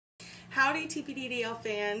Howdy TPDDL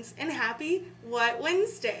fans, and happy What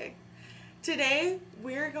Wednesday! Today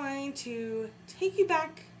we're going to take you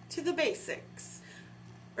back to the basics,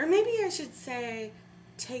 or maybe I should say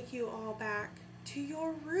take you all back to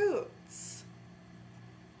your roots.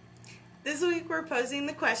 This week we're posing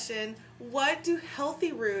the question, what do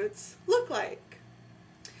healthy roots look like?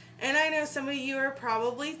 And I know some of you are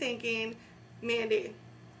probably thinking, Mandy,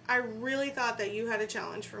 I really thought that you had a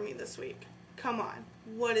challenge for me this week. Come on,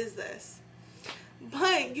 what is this?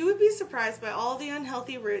 But you would be surprised by all the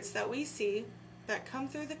unhealthy roots that we see that come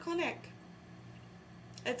through the clinic.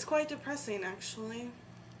 It's quite depressing, actually.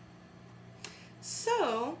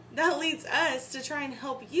 So that leads us to try and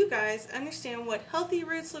help you guys understand what healthy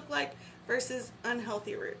roots look like versus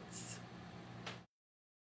unhealthy roots.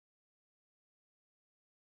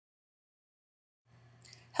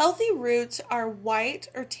 Healthy roots are white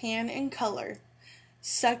or tan in color,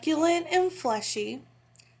 succulent and fleshy,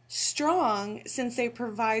 strong since they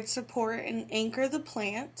provide support and anchor the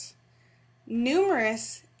plant,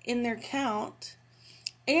 numerous in their count,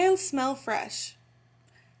 and smell fresh.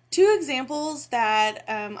 Two examples that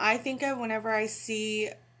I think of whenever I see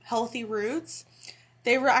healthy roots,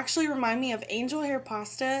 they actually remind me of angel hair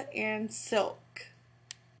pasta and silk.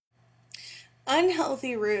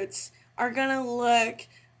 Unhealthy roots are going to look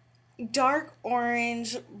dark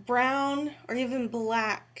orange, brown, or even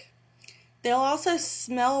black. They'll also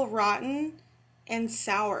smell rotten and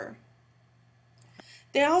sour.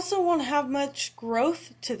 They also won't have much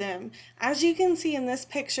growth to them. As you can see in this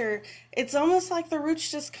picture, it's almost like the roots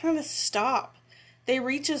just kind of stop. They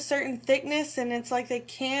reach a certain thickness and it's like they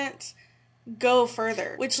can't go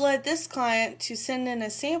further, which led this client to send in a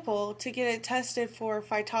sample to get it tested for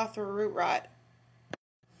Phytophthora root rot.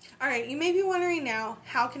 Alright, you may be wondering now,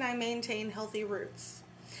 how can I maintain healthy roots?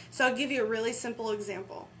 So I'll give you a really simple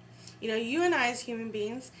example. You know, you and I as human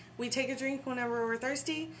beings, we take a drink whenever we're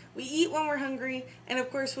thirsty, we eat when we're hungry, and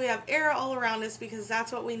of course we have air all around us because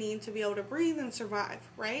that's what we need to be able to breathe and survive,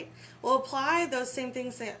 right? We'll apply those same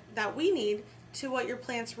things that we need to what your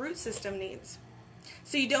plant's root system needs.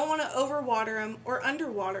 So you don't want to overwater them or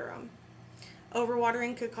underwater them.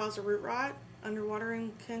 Overwatering could cause a root rot,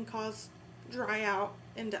 underwatering can cause dry out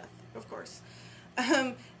and death, of course.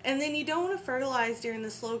 And then you don't want to fertilize during the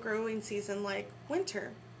slow growing season like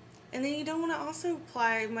winter. And then you don't want to also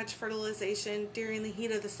apply much fertilization during the heat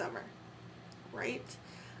of the summer, right?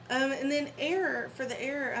 And then for the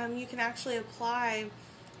air, you can actually apply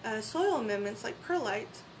soil amendments like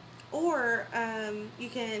perlite, or you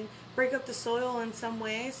can break up the soil in some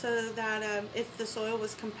way so that if the soil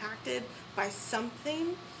was compacted by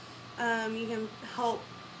something, you can help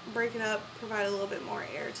break it up, provide a little bit more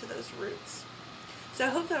air to those roots. So I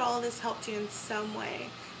hope that all of this helped you in some way.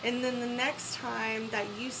 And then the next time that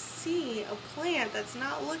you see a plant that's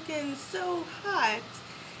not looking so hot,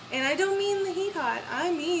 and I don't mean the heat hot,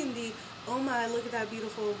 I mean the, oh my, look at that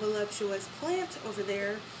beautiful voluptuous plant over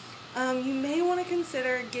there, you may want to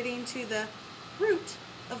consider getting to the root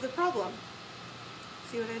of the problem.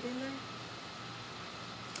 See what I did there?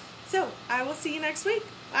 So, I will see you next week.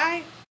 Bye!